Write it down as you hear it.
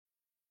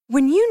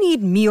When you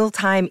need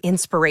mealtime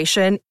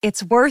inspiration,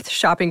 it's worth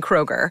shopping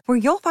Kroger, where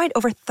you'll find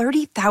over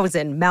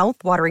 30,000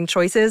 mouth-watering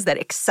choices that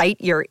excite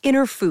your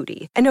inner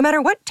foodie. And no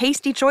matter what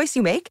tasty choice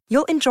you make,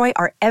 you'll enjoy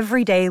our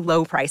everyday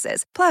low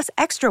prices, plus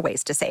extra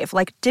ways to save,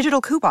 like digital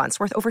coupons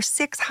worth over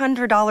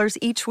 $600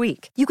 each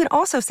week. You can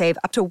also save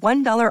up to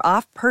 $1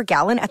 off per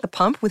gallon at the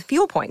pump with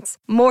fuel points.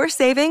 More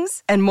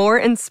savings and more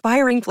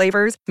inspiring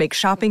flavors make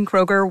shopping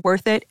Kroger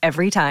worth it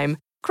every time.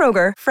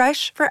 Kroger,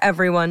 fresh for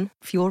everyone.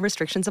 Fuel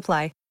restrictions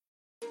apply.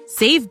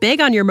 Save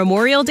big on your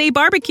Memorial Day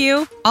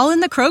barbecue, all in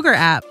the Kroger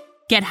app.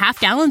 Get half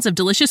gallons of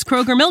delicious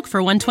Kroger milk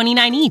for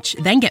 $1.29 each.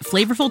 Then get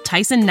flavorful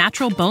Tyson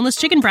natural boneless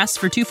chicken breasts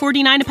for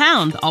 $2.49 a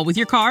pound, all with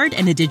your card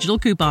and a digital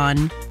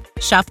coupon.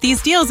 Shop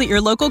these deals at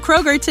your local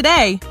Kroger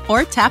today,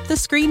 or tap the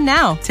screen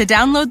now to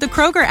download the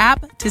Kroger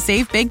app to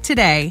save big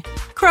today.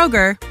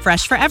 Kroger,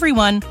 fresh for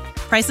everyone.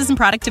 Prices and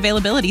product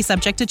availability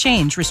subject to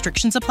change.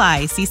 Restrictions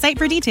apply. See site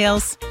for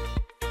details.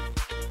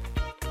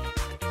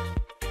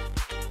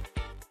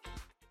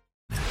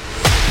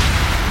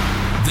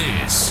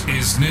 This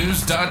is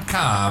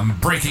News.com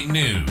breaking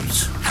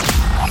news.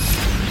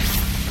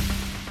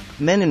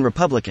 Men and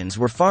Republicans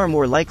were far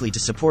more likely to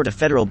support a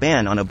federal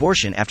ban on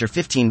abortion after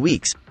 15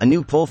 weeks, a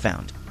new poll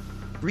found.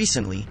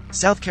 Recently,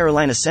 South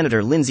Carolina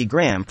Senator Lindsey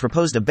Graham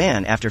proposed a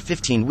ban after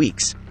 15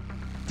 weeks.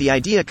 The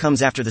idea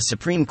comes after the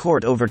Supreme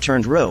Court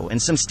overturned Roe and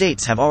some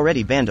states have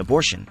already banned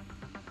abortion.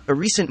 A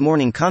recent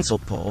Morning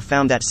Consult poll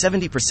found that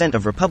 70%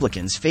 of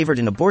Republicans favored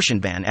an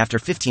abortion ban after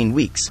 15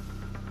 weeks.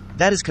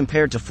 That is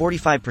compared to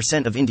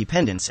 45% of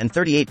independents and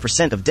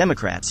 38% of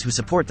Democrats who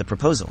support the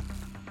proposal.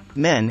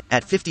 Men,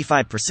 at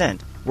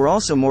 55%, were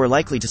also more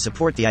likely to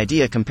support the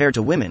idea compared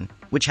to women,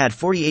 which had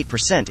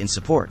 48% in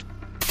support.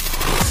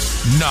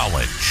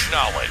 Knowledge.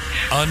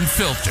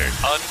 Unfiltered.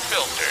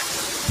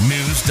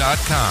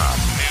 News.com.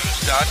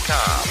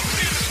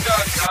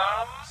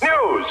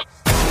 News.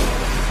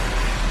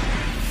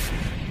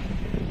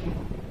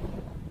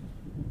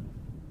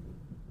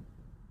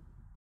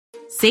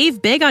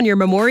 Save big on your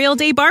Memorial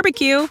Day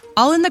barbecue,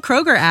 all in the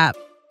Kroger app.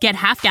 Get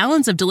half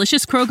gallons of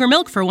delicious Kroger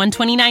milk for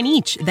 $1.29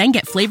 each. Then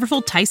get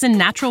flavorful Tyson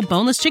natural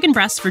boneless chicken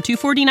breasts for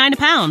 $2.49 a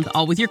pound,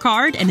 all with your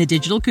card and a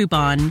digital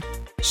coupon.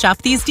 Shop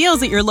these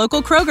deals at your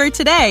local Kroger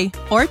today,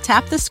 or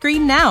tap the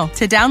screen now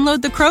to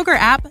download the Kroger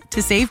app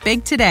to save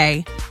big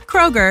today.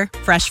 Kroger,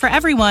 fresh for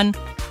everyone.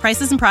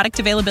 Prices and product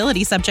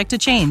availability subject to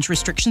change.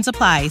 Restrictions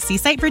apply. See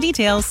site for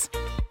details.